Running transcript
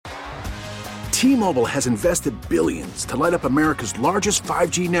T-Mobile has invested billions to light up America's largest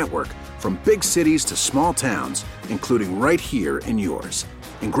 5G network, from big cities to small towns, including right here in yours.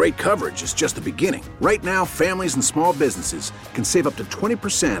 And great coverage is just the beginning. Right now, families and small businesses can save up to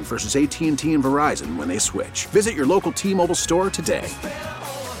 20% versus AT&T and Verizon when they switch. Visit your local T-Mobile store today.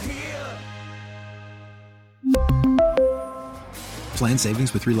 Plan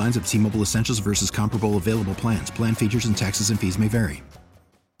savings with 3 lines of T-Mobile Essentials versus comparable available plans. Plan features and taxes and fees may vary.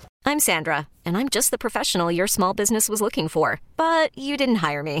 I'm Sandra, and I'm just the professional your small business was looking for. But you didn't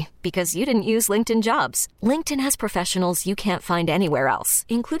hire me because you didn't use LinkedIn Jobs. LinkedIn has professionals you can't find anywhere else,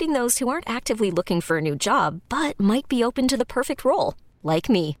 including those who aren't actively looking for a new job, but might be open to the perfect role, like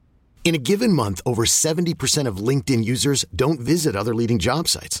me. In a given month, over 70% of LinkedIn users don't visit other leading job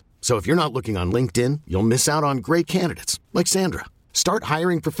sites. So if you're not looking on LinkedIn, you'll miss out on great candidates like Sandra. Start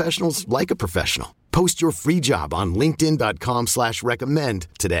hiring professionals like a professional. Post your free job on linkedin.com/recommend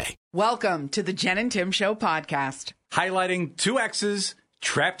today. Welcome to the Jen and Tim Show podcast. Highlighting 2 exes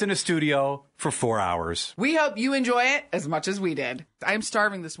trapped in a studio for 4 hours. We hope you enjoy it as much as we did. I'm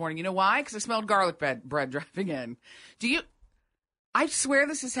starving this morning. You know why? Because I smelled garlic bread driving in. I swear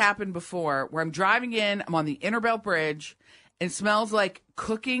this has happened before, where I'm driving in, I'm on the Innerbelt Bridge, and it smells like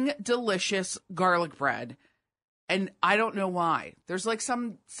cooking delicious garlic bread. And I don't know why. There's like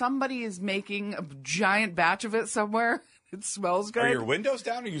somebody is making a giant batch of it somewhere. It smells good. Are your windows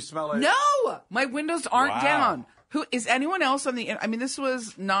down or you smell it? No, my windows aren't down. Who is anyone else on the? I mean, this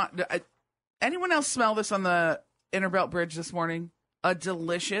was not. Anyone else smell this on the Innerbelt Bridge this morning? A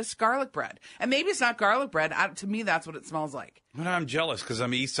delicious garlic bread, and maybe it's not garlic bread. To me, that's what it smells like. Well, I'm jealous because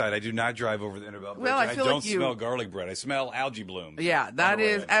I'm East Side. I do not drive over the Innerbelt Bridge. Well, I don't smell garlic bread. I smell algae blooms. Yeah, that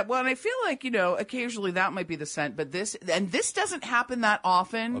is. Well, and I feel like occasionally that might be the scent, but this doesn't happen that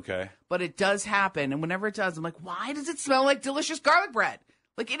often. Okay, but it does happen, and whenever it does, I'm like, why does it smell like delicious garlic bread?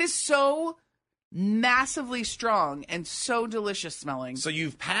 Like, it is so massively strong and so delicious smelling. So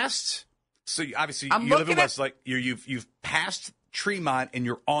you've passed. So obviously you live in Westlake. You've passed Tremont and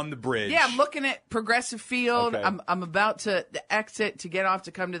you're on the bridge. Yeah, I'm looking at Progressive Field. Okay. I'm about to exit to get off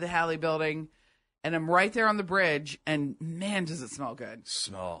to come to the Halley building, and I'm right there on the bridge, and man, does it smell good.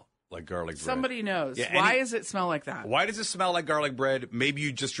 Smell like garlic bread. Somebody knows. Yeah, why does it smell like that? Why does it smell like garlic bread? Maybe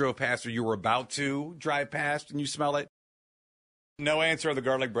you just drove past or you were about to drive past and you smell it. No answer on the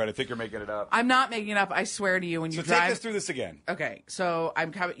garlic bread. I think you're making it up. I'm not making it up. I swear to you. When you drive. So take us through this again. Okay, so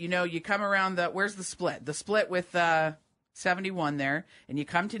I'm coming. You come around where's the split? The split with 71 there, and you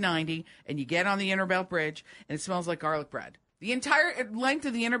come to 90, and you get on the Innerbelt Bridge, and it smells like garlic bread. The entire length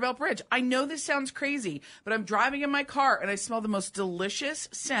of the Innerbelt Bridge. I know this sounds crazy, but I'm driving in my car, and I smell the most delicious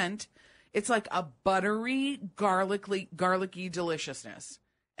scent. It's like a buttery, garlicky deliciousness.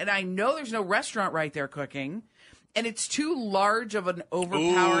 And I know there's no restaurant right there cooking, and it's too large of an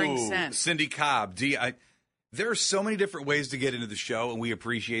overpowering scent. Cindy Cobb, there are so many different ways to get into the show, and we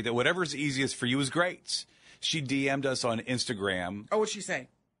appreciate that. Whatever's easiest for you is great. She DM'd us on Instagram. Oh, what'd she say?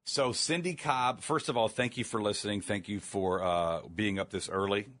 So Cindy Cobb, first of all, thank you for listening. Thank you for being up this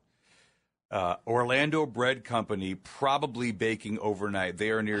early. Orlando Bread Company, probably baking overnight. They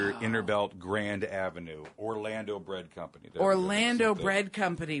are near Innerbelt Grand Avenue. Orlando Bread Company. Orlando Bread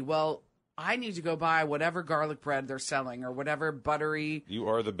Company. Well, I need to go buy whatever garlic bread they're selling or whatever buttery. You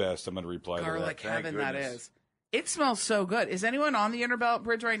are the best. I'm going to reply to that. Garlic heaven that is. It smells so good. Is anyone on the Innerbelt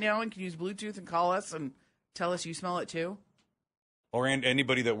Bridge right now and can use Bluetooth and call us and tell us you smell it too? Or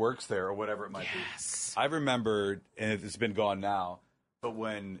anybody that works there or whatever it might be. I remember, and it's been gone now, but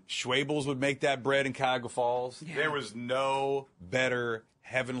when Schwabel's would make that bread in Cuyahoga Falls, there was no better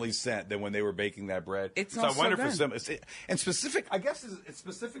heavenly scent than when they were baking that bread. It smells so good. For some, and specific, I guess, it's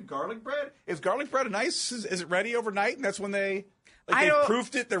specific garlic bread. Is garlic bread nice? Is it ready overnight? And that's when they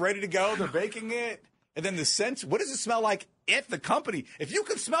proofed it, they're ready to go, they're baking it. And then the scent, what does it smell like at the company? If you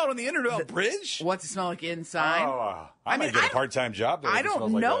can smell it on the Innerbelt Bridge. What's it smell like inside? Oh, I might get a part-time job there. I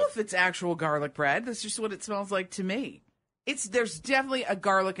don't know if it's actual garlic bread. That's just what it smells like to me. There's definitely a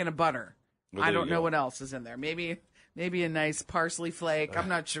garlic and a butter. Well, I don't know what else is in there. Maybe a nice parsley flake. I'm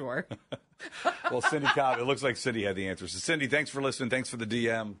not sure. Well, Cindy Cobb, it looks like Cindy had the answers. So Cindy, thanks for listening. Thanks for the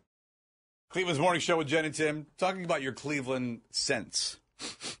DM. Cleveland's Morning Show with Jen and Tim, talking about your Cleveland scents.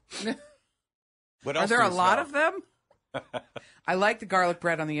 What else Are there a lot of them? I like the garlic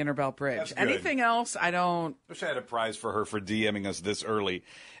bread on the Innerbelt Bridge. Anything else, I don't. I wish I had a prize for her for DMing us this early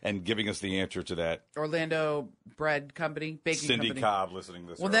and giving us the answer to that. Orlando Bread Company, baking Cindy company. Cobb listening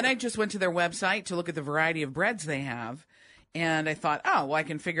this Well, early. then I just went to their website to look at the variety of breads they have. And I thought, I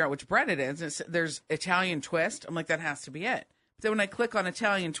can figure out which bread it is. There's Italian twist. I'm like, that has to be it. But then when I click on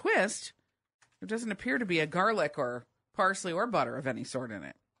Italian twist, there doesn't appear to be a garlic or parsley or butter of any sort in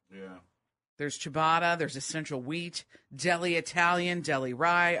it. Yeah. There's ciabatta. There's essential wheat, deli Italian, deli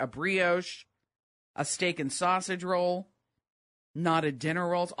rye, a brioche, a steak and sausage roll, knotted dinner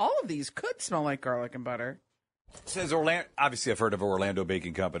rolls. All of these could smell like garlic and butter. It says Orlando. Obviously, I've heard of Orlando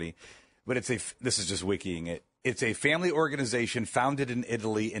Baking Company, but this is just wikiing it. It's a family organization founded in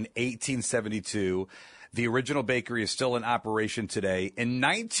Italy in 1872. The original bakery is still in operation today. In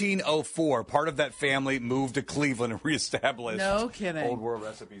 1904, part of that family moved to Cleveland and reestablished No kidding. old world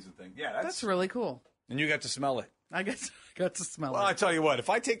recipes and things. Yeah, That's really cool. And you got to smell it. I guess I got to smell Well, it. I tell you what, if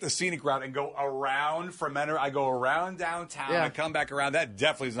I take the scenic route and go around from Menor, I go around downtown, I come back around, that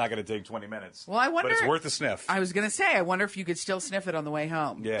definitely is not going to take 20 minutes. Well, I wonder. But it's worth a sniff. I was going to say, I wonder if you could still sniff it on the way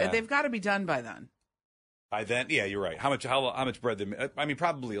home. Yeah. They've got to be done by then. By then, yeah, you're right. How much bread? I mean,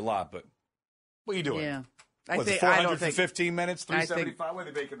 probably a lot, but what are you doing? Yeah. I think 400 for 15 minutes, 375. Where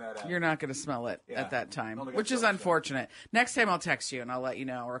are they baking that at? You're not going to smell it at that time, Only got which is 12 unfortunate. Next time I'll text you and I'll let you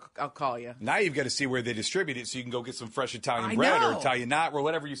know, or I'll call you. Now you've got to see where they distribute it so you can go get some fresh Italian I bread know. or Italian knot or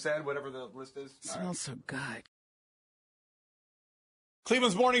whatever you said, whatever the list is. It smells so good.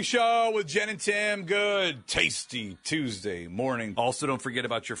 Cleveland's Morning Show with Jen and Tim. Good, tasty Tuesday morning. Also, don't forget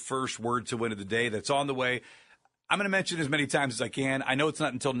about your first word to win of the day. That's on the way. I'm going to mention it as many times as I can. I know it's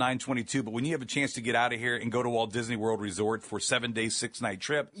not until 9:22, but when you have a chance to get out of here and go to Walt Disney World Resort for 7-day, 6-night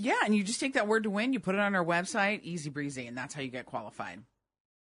trip. Yeah, and you just take that word to win, you put it on our website, easy breezy, and that's how you get qualified.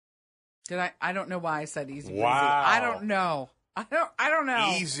 I don't know why I said easy breezy. Wow. I don't know. I don't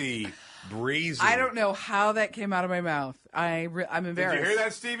know. Easy breezy. I don't know how that came out of my mouth. I'm embarrassed. Did you hear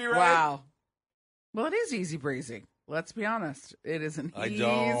that, Stevie Ray? Wow. Well, it is easy breezy. Let's be honest. It is an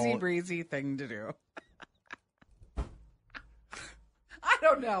easy breezy thing to do. I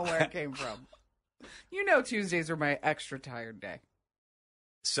don't know where it came from. You know Tuesdays are my extra tired day.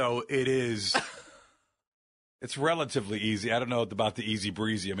 So it is. It's relatively easy. I don't know about the easy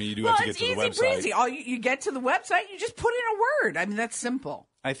breezy. I mean, you do have to get to the website. It's easy breezy. All you get to the website, you just put in a word. I mean, that's simple.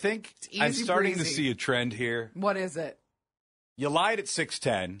 I think I'm starting to see a trend here. What is it? You lied at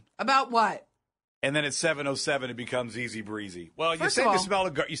 6:10. About what? And then at 7:07, it becomes easy breezy. Well, you said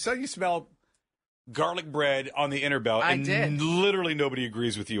you smell garlic bread on the inner belt, and did. Literally nobody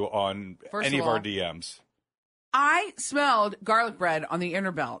agrees with you on any of our DMs. I smelled garlic bread on the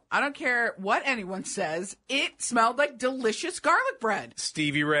inner belt. I don't care what anyone says. It smelled like delicious garlic bread.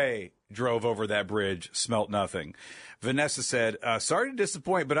 Stevie Ray drove over that bridge, smelt nothing. Vanessa said, sorry to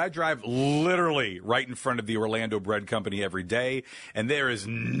disappoint, but I drive literally right in front of the Orlando Bread Company every day, and there is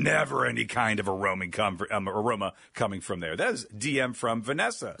never any kind of aroma coming from there. That is DM from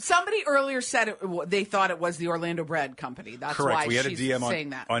Vanessa. Somebody earlier said they thought it was the Orlando Bread Company. That's correct. Why we had she's a DM saying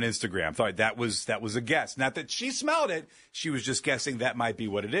that. on Instagram. Thought that was a guess. Not that she smelled it. She was just guessing that might be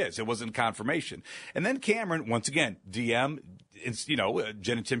what it is. It wasn't confirmation. And then Cameron, once again, DM. It's,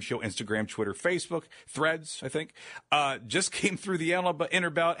 Jen and Tim Show, Instagram, Twitter, Facebook, Threads, I think, just came through the inner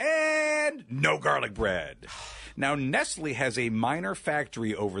belt, and no garlic bread. Now, Nestle has a minor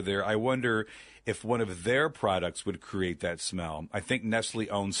factory over there. I wonder if one of their products would create that smell. I think Nestle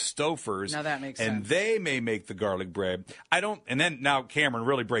owns Stouffer's. Now that makes and sense. they may make the garlic bread. And then now Cameron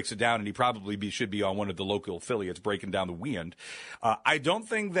really breaks it down, and he probably should be on one of the local affiliates breaking down the wind. I don't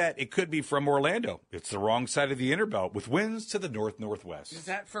think that it could be from Orlando. It's the wrong side of the inner belt with winds to the northwest. Is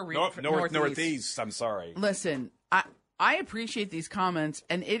that for real? Northeast. I'm sorry. Listen, I appreciate these comments,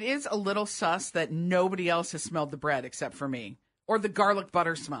 and it is a little sus that nobody else has smelled the bread except for me. Or the garlic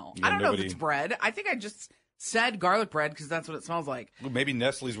butter smell. Yeah, I don't know if it's bread. I think I just said garlic bread because that's what it smells like. Well, maybe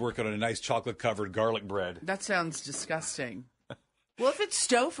Nestle's working on a nice chocolate-covered garlic bread. That sounds disgusting. Well, if it's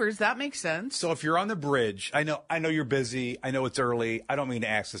Stouffer's, that makes sense. So if you're on the bridge, I know you're busy. I know it's early. I don't mean to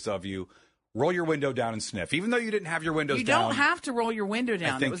ask this of you. Roll your window down and sniff. Even though you didn't have your windows down. You don't have to roll your window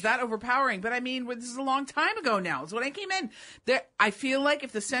down. It was that overpowering. But I mean, this is a long time ago now. It's when I came in. I feel like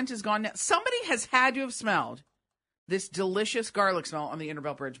if the scent is gone now, somebody has had to have smelled this delicious garlic smell on the Inner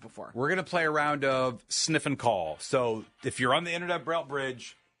Belt Bridge before. We're going to play a round of sniff and call. So if you're on the Inner Belt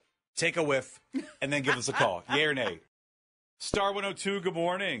Bridge, take a whiff and then give us a call. Yay or nay? Star 102, good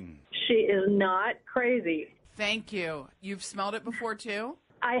morning. She is not crazy. Thank you. You've smelled it before, too?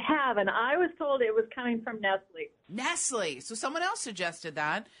 I have, and I was told it was coming from Nestle. Nestle. So someone else suggested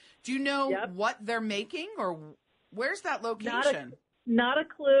that. Do you know what they're making, or where's that location? Not a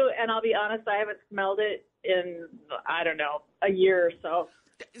clue, and I'll be honest, I haven't smelled it in, I don't know, a year or so.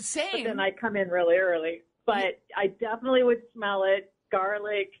 Same. But then I come in really early. But I definitely would smell it,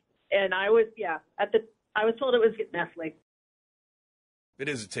 garlic, and I was told it was Nestle. It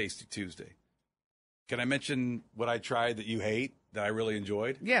is a tasty Tuesday. Can I mention what I tried that you hate, that I really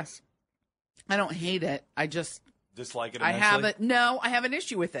enjoyed? Yes. I don't hate it. I just dislike it. I have an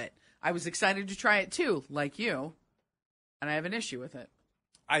issue with it. I was excited to try it too, like you, and I have an issue with it.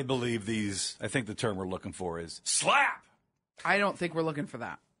 I believe I think the term we're looking for is slap. I don't think we're looking for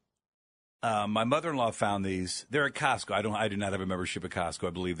that. My mother-in-law found these. They're at Costco. I do not have a membership at Costco.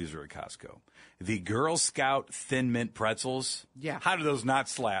 I believe these are at Costco. The Girl Scout Thin Mint Pretzels. Yeah. How do those not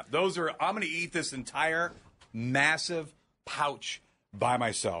slap? I'm going to eat this entire massive pouch by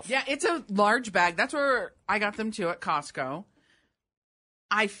myself. Yeah, it's a large bag. That's where I got them too, at Costco.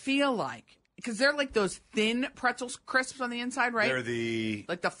 I feel like, because they're like those thin pretzels, crisps on the inside, right? They're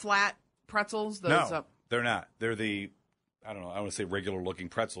like the flat pretzels. No, they're not. They're I don't know. I want to say regular-looking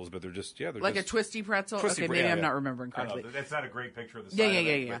pretzels, but they're just, they're like just a twisty pretzel. Okay, maybe I'm not remembering correctly. That's not a great picture of the Yeah, side of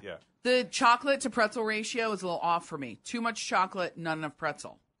yeah, it, yeah. but yeah. The chocolate to pretzel ratio is a little off for me. Too much chocolate, not enough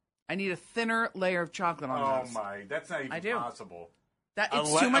pretzel. I need a thinner layer of chocolate on those. Oh my, that's not even possible.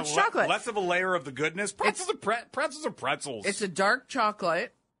 It's too much chocolate. Less of a layer of the goodness. Pretzels are pretzels. It's a dark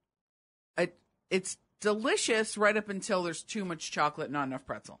chocolate. It's delicious right up until there's too much chocolate, not enough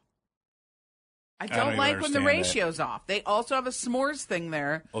pretzel. I don't like when the ratio's off. They also have a s'mores thing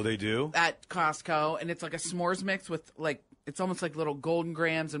there. Oh, they do? At Costco, and it's like a s'mores mix with it's almost like little golden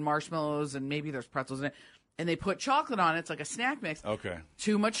grams and marshmallows, and maybe there's pretzels in it. And they put chocolate on it. It's like a snack mix. Okay.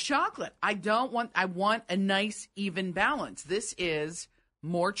 Too much chocolate. I want a nice, even balance. This is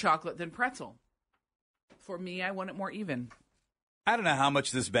more chocolate than pretzel. For me, I want it more even. I don't know how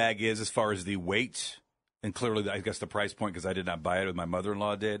much this bag is as far as the weight, and clearly, I guess the price point, because I did not buy it, my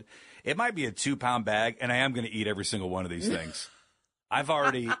mother-in-law did. It might be a 2-pound bag, and I am going to eat every single one of these things. I've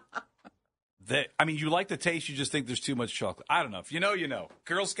already... you like the taste, you just think there's too much chocolate. I don't know. If you know, you know.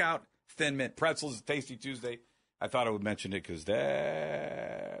 Girl Scout Thin Mint Pretzels, Tasty Tuesday. I thought I would mention it because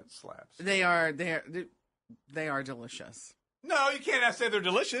that slaps. They are delicious. No, you can't say they're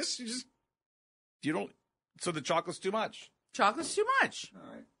delicious. You don't... So the chocolate's too much. Chocolate's too much.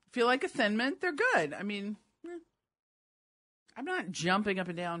 All right. Feel like a Thin Mint, they're good. I mean, I'm not jumping up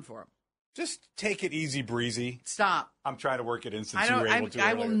and down for them. Just take it easy, breezy. Stop. I'm trying to work it in since you were able to.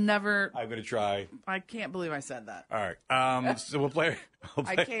 I will never. I'm going to try. I can't believe I said that. All right. So we'll play.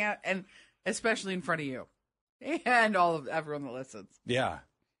 I can't, and especially in front of you and everyone that listens. Yeah.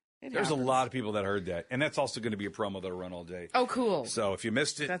 There's a lot of people that heard that. And that's also going to be a promo that'll run all day. Oh, cool. So if you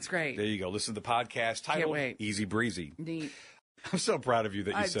missed it, that's great. There you go. Listen to the podcast titled Easy Breezy. Neat. I'm so proud of you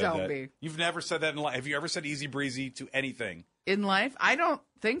that you said that. Don't be. You've never said that in life. Have you ever said easy breezy to anything? In life? I don't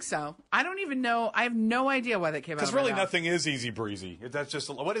think so. I don't even know. I have no idea why that came out. Because really nothing is easy breezy. That's just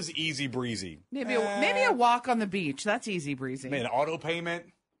what is easy breezy? Maybe a walk on the beach. That's easy breezy. Man, auto payment.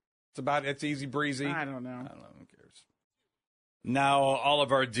 It's easy breezy. I don't know. Who cares? Now all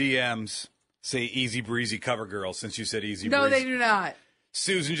of our DMs say easy breezy cover girl since you said easy breezy. No, they do not.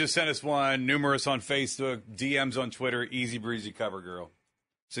 Susan just sent us one. Numerous on Facebook, DMs on Twitter. Easy breezy cover girl.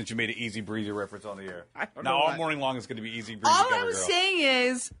 Since you made an easy breezy reference on the air. Now all morning long it's going to be easy breezy cover girl. All I'm saying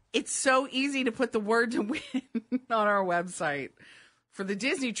is it's so easy to put the word to win on our website for the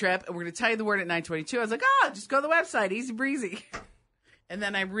Disney trip, and we're going to tell you the word at 9:22. I was like, just go to the website, easy breezy. And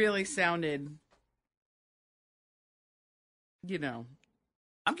then I really sounded,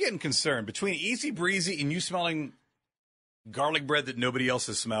 I'm getting concerned between easy breezy and you smelling garlic bread that nobody else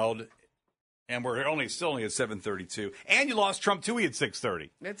has smelled, and we're still only at 7:32. And you lost Trump Toohey at 6:30.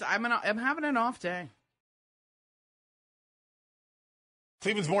 I'm having an off day.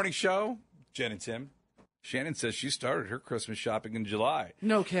 Cleveland's morning show. Jen and Tim. Shannon says she started her Christmas shopping in July.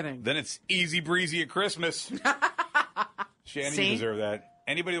 No kidding. Then it's easy breezy at Christmas. Shannon, you deserve that.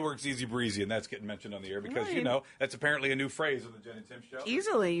 Anybody that works easy breezy, and that's getting mentioned on the air because, that's apparently a new phrase of the Jen and Tim show.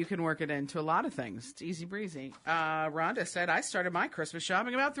 Easily, you can work it into a lot of things. It's easy breezy. Rhonda said, I started my Christmas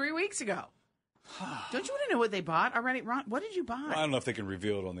shopping about 3 weeks ago. Don't you want to know what they bought already? Ron, what did you buy? Well, I don't know if they can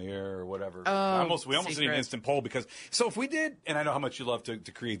reveal it on the air or whatever. We almost need an instant poll because, so if we did, and I know how much you love to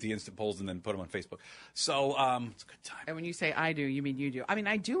create the instant polls and then put them on Facebook. So it's a good time. And when you say I do, you mean you do. I mean,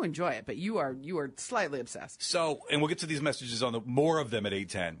 I do enjoy it, but you are slightly obsessed. So, and we'll get to these messages on more of them at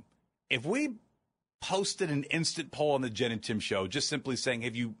 8:10. If we posted an instant poll on the Jen and Tim show, just simply saying,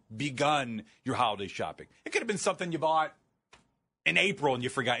 have you begun your holiday shopping? It could have been something you bought in April and you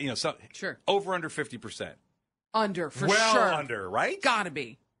forgot, sure. Over under 50%. Under, for well sure. Well under, right? Gotta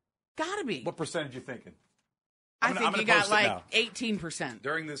be. What percentage you thinking? I think you got like 18%.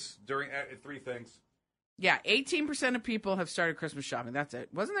 During three things. Yeah, 18% of people have started Christmas shopping. That's it.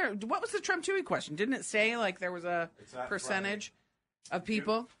 Wasn't there, what was the Trump Toohey question? Didn't it say like there was a percentage of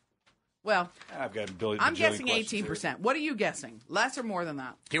people? Well, I've got a billion. I'm guessing 18%. What are you guessing? Less or more than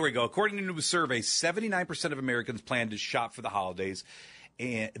that? Here we go. According to a new survey, 79% of Americans plan to shop for the holidays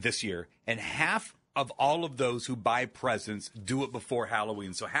this year, and half of all of those who buy presents do it before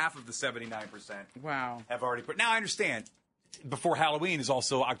Halloween. So half of the 79% have already put. Now, I understand before Halloween is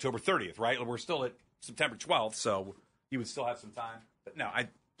also October 30th, right? We're still at September 12th, so you would still have some time. But no,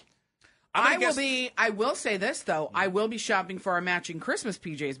 I will say this, though. I will be shopping for our matching Christmas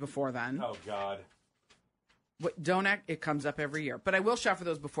PJs before then. Oh, God. Don't act. It comes up every year. But I will shop for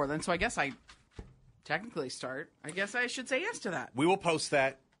those before then, so I guess I technically start. I guess I should say yes to that. We will post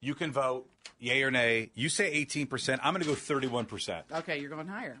that. You can vote, yay or nay. You say 18%. I'm going to go 31%. Okay, you're going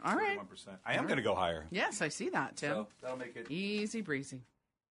higher. All right. 31%. I am going to go higher. Yes, I see that, Tim. So that'll make it easy breezy.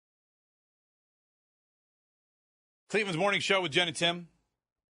 Cleveland's Morning Show with Jen and Tim.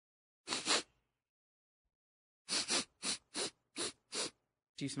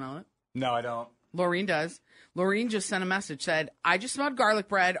 Do you smell it? No, I don't. Laureen does. Laureen just sent a message, said, I just smelled garlic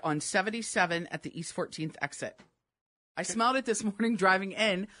bread on 77 at the East 14th exit. I smelled it this morning driving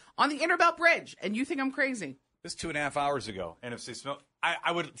in on the Interbelt Bridge, and you think I'm crazy. This 2.5 hours ago. And if they smell,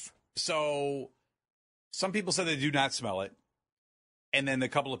 I would, so some people said they do not smell it. And then a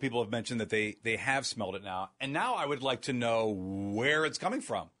couple of people have mentioned that they have smelled it now. And now I would like to know where it's coming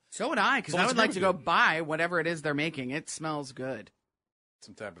from. So would I, because I would like to go buy whatever it is they're making. It smells good.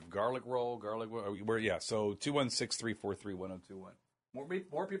 Some type of garlic roll. Yeah, so 216-343-1021.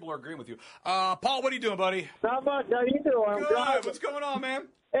 More people are agreeing with you. Paul, what are you doing, buddy? Not much. How you doing? Good. What's going on, man?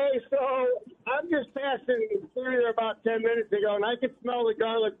 Hey, so I'm just passing through there about 10 minutes ago, and I could smell the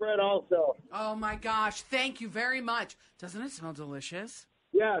garlic bread also. Oh, my gosh. Thank you very much. Doesn't it smell delicious?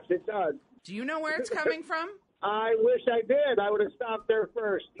 Yes, it does. Do you know where it's coming from? I wish I did. I would have stopped there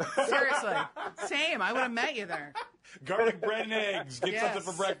first. Seriously. Same. I would have met you there. Garlic bread and eggs. Get something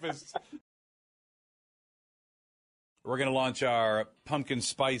for breakfast. We're going to launch our pumpkin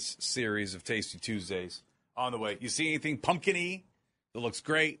spice series of Tasty Tuesdays on the way. You see anything pumpkin-y that looks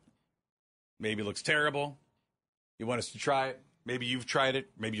great? Maybe looks terrible? You want us to try it? Maybe you've tried it.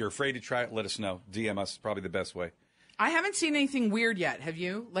 Maybe you're afraid to try it. Let us know. DM us. Probably the best way. I haven't seen anything weird yet. Have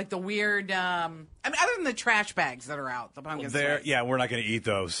you? Like the weird, other than the trash bags that are out, the pumpkin spice. Yeah, we're not going to eat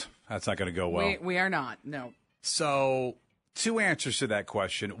those. That's not going to go well. We are not. No. So, two answers to that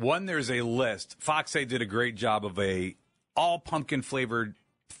question. One, there's a list. Fox 8 did a great job of all pumpkin-flavored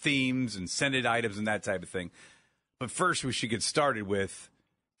themes and scented items and that type of thing. But first, we should get started with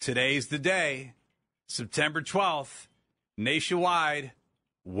today's the day, September 12th, nationwide,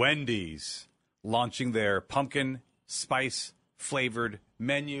 Wendy's launching their pumpkin spice-flavored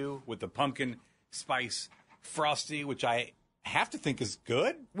menu with the pumpkin spice frosty, which I have to think is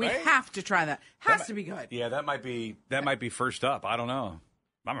good. We right? have to try that. Has to be good. Yeah, that might be first up. I don't know.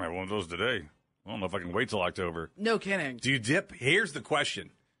 I'm gonna have one of those today. I don't know if I can wait till October. No kidding. Do you dip? Here's the question.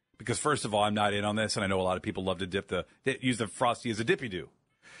 Because first of all, I'm not in on this, and I know a lot of people love to use the frosty as a dippy do.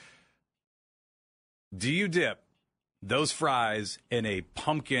 Do you dip those fries in a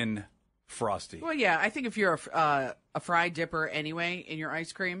pumpkin frosty? Well, yeah. I think if you're a fry dipper anyway in your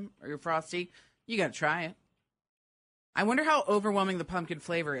ice cream or your frosty, you got to try it. I wonder how overwhelming the pumpkin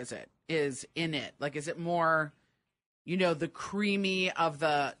flavor is in it. Like, is it more, the creamy of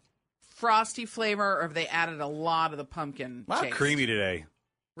the frosty flavor, or have they added a lot of the pumpkin? A lot of creamy today.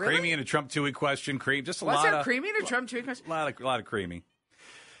 Really? Creamy in a Trump 2-week question. Cream, just a lot of. Was there creamy in a Trump 2-week question? A lot of creamy.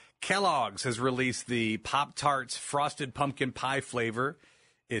 Kellogg's has released the Pop-Tarts Frosted Pumpkin Pie flavor.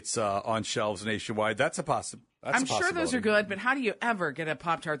 It's on shelves nationwide. That's a possibility. I'm sure those are good, but how do you ever get a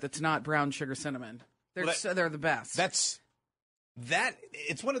Pop-Tart that's not brown sugar cinnamon? They're the best. It's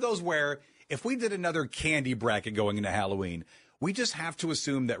one of those where if we did another candy bracket going into Halloween, we just have to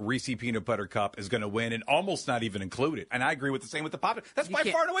assume that Reese Peanut Butter Cup is going to win and almost not even include it. And I agree with the same with the Pop-Tart. That's by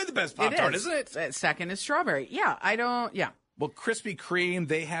far and away the best Pop-Tart, isn't it? Second is strawberry. Yeah, Well, Krispy Kreme,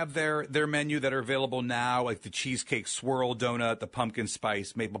 they have their menu that are available now, like the cheesecake swirl donut, the pumpkin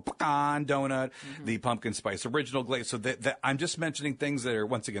spice maple pecan donut, the pumpkin spice original glaze. So I'm just mentioning things that are,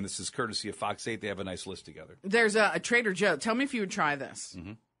 once again, this is courtesy of Fox 8. They have a nice list together. There's a Trader Joe. Tell me if you would try this.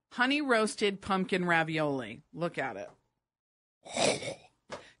 Honey roasted pumpkin ravioli. Look at it.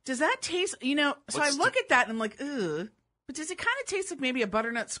 Does that taste, so I look at that and I'm like, ugh. But does it kind of taste like maybe a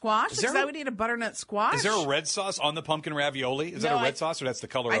butternut squash? Because I would eat a butternut squash. Is there a red sauce on the pumpkin ravioli? Is that a red sauce, or that's the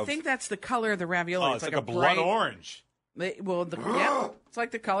color of? I think that's the color of the ravioli. Oh, it's like a blood orange. It's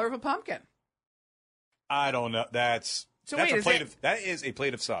like the color of a pumpkin. I don't know. That is a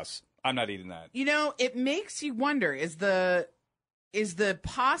plate of sauce. I'm not eating that. It makes you wonder, is the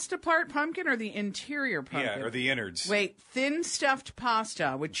pasta part pumpkin or the interior pumpkin? Yeah, or the innards. Wait, thin stuffed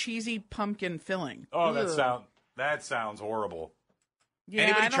pasta with cheesy pumpkin filling. Oh, that sounds horrible. Yeah,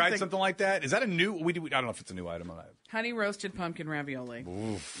 anybody tried something like that? Is that a new? I don't know if it's a new item. Honey roasted pumpkin ravioli.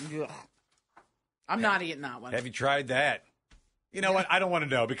 I'm not eating that one. Have you tried that? You know what? I don't want to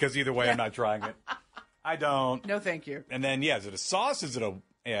know because either way, I'm not trying it. I don't. No, thank you. And then, is it a sauce? Is it a...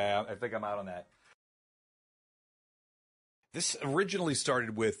 Yeah, I think I'm out on that. This originally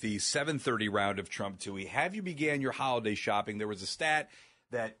started with the 7:30 round of Trump Tooie. Have you began your holiday shopping? There was a stat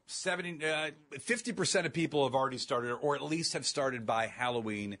that 50% of people have already started, or at least have started by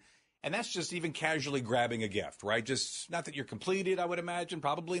Halloween. And that's just even casually grabbing a gift, right? Just not that you're completed, I would imagine.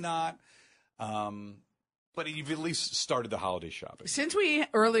 Probably not. But you've at least started the holiday shopping. Since we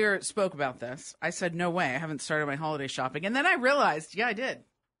earlier spoke about this, I said, no way, I haven't started my holiday shopping. And then I realized, I did.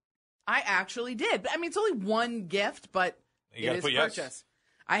 I actually did. I mean, it's only one gift, but it is purchase. Yes.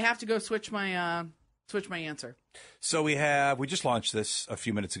 I have to go switch my answer. So we just launched this a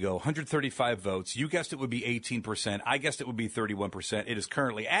few minutes ago, 135 votes. You guessed it would be 18%. I guessed it would be 31%. It is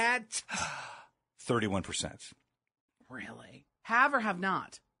currently at 31%. Really? Have or have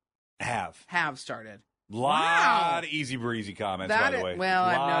not? Have started. Lot of easy breezy comments, by the way. Well,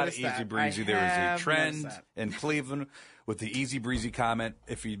 I've noticed that. Easy breezy. There is a trend in Cleveland with the easy breezy comment.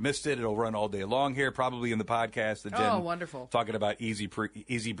 If you missed it, it'll run all day long here, probably in the podcast. Jen, wonderful. Talking about easy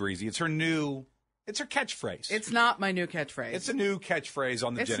breezy. It's her catchphrase. It's not my new catchphrase. It's a new catchphrase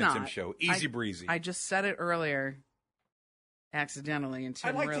on the Jen and Tim show. Easy breezy. I just said it earlier accidentally, and Tim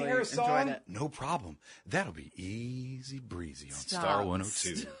I'd like really to hear a song. enjoyed it. No problem. That'll be easy breezy on Star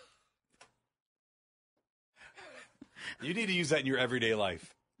 102. You need to use that in your everyday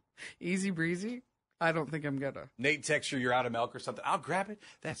life. Easy breezy? I don't think I'm gonna. Nate texts you're out of milk or something. I'll grab it.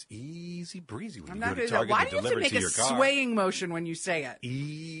 That's easy breezy when I'm you not go to gonna. Target Why to do you have deliver to make to your a car. swaying motion when you say it?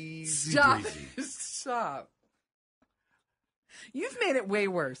 Easy Stop. breezy. Stop. You've made it way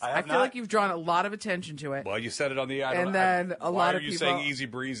worse. I feel not. like you've drawn a lot of attention to it. Well, you said it on the... And then a lot of people... Why are you saying easy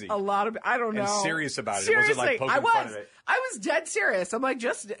breezy? A lot of... I don't know. And serious about it. Seriously, It wasn't like poking fun of it. I was dead serious. I'm like,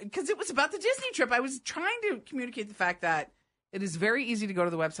 just... Because it was about the Disney trip. I was trying to communicate the fact that it is very easy to go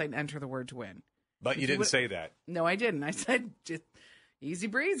to the website and enter the word to win. But you didn't say that. No, I didn't. I said just easy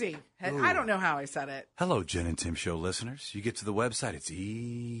breezy. I don't know how I said it. Hello, Jen and Tim Show listeners. You get to the website, it's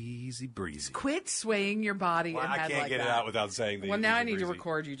easy breezy. Quit swaying your body and head I can't like get that. it out without saying the Well, now I need breezy. to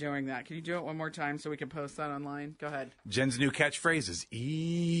record you doing that. Can you do it one more time so we can post that online? Go ahead. Jen's new catchphrase is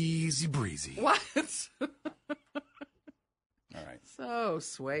easy breezy. What? All right. So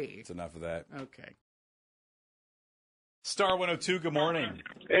sway. That's enough of that. Okay. Star 102, good morning.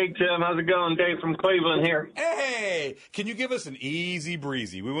 Hey, Tim. How's it going? Dave from Cleveland here. Hey, can you give us an easy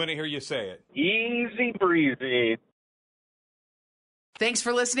breezy? We want to hear you say it. Easy breezy. Thanks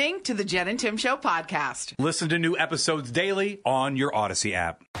for listening to the Jen and Tim Show podcast. Listen to new episodes daily on your Odyssey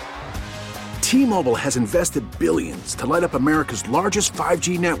app. T-Mobile has invested billions to light up America's largest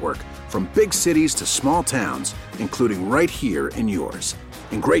 5G network, from big cities to small towns, including right here in yours.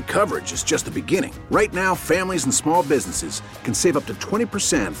 And great coverage is just the beginning. Right now, families and small businesses can save up to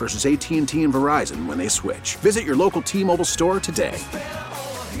 20% versus AT&T and Verizon when they switch. Visit your local T-Mobile store today.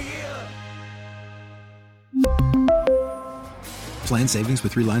 Plan savings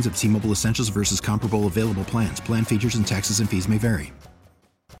with 3 lines of T-Mobile Essentials versus comparable available plans. Plan features and taxes and fees may vary.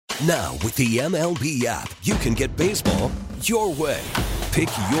 Now, with the MLB app, you can get baseball your way. Pick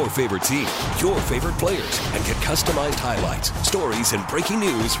your favorite team, your favorite players, and get customized highlights, stories, and breaking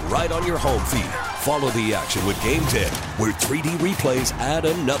news right on your home feed. Follow the action with Game Day, where 3D replays add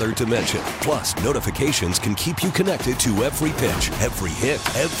another dimension. Plus, notifications can keep you connected to every pitch, every hit,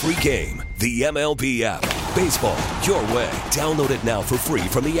 every game. The MLB app. Baseball your way. Download it now for free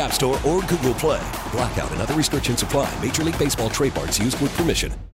from the App Store or Google Play. Blackout and other restrictions apply. Major League Baseball trademarks used with permission.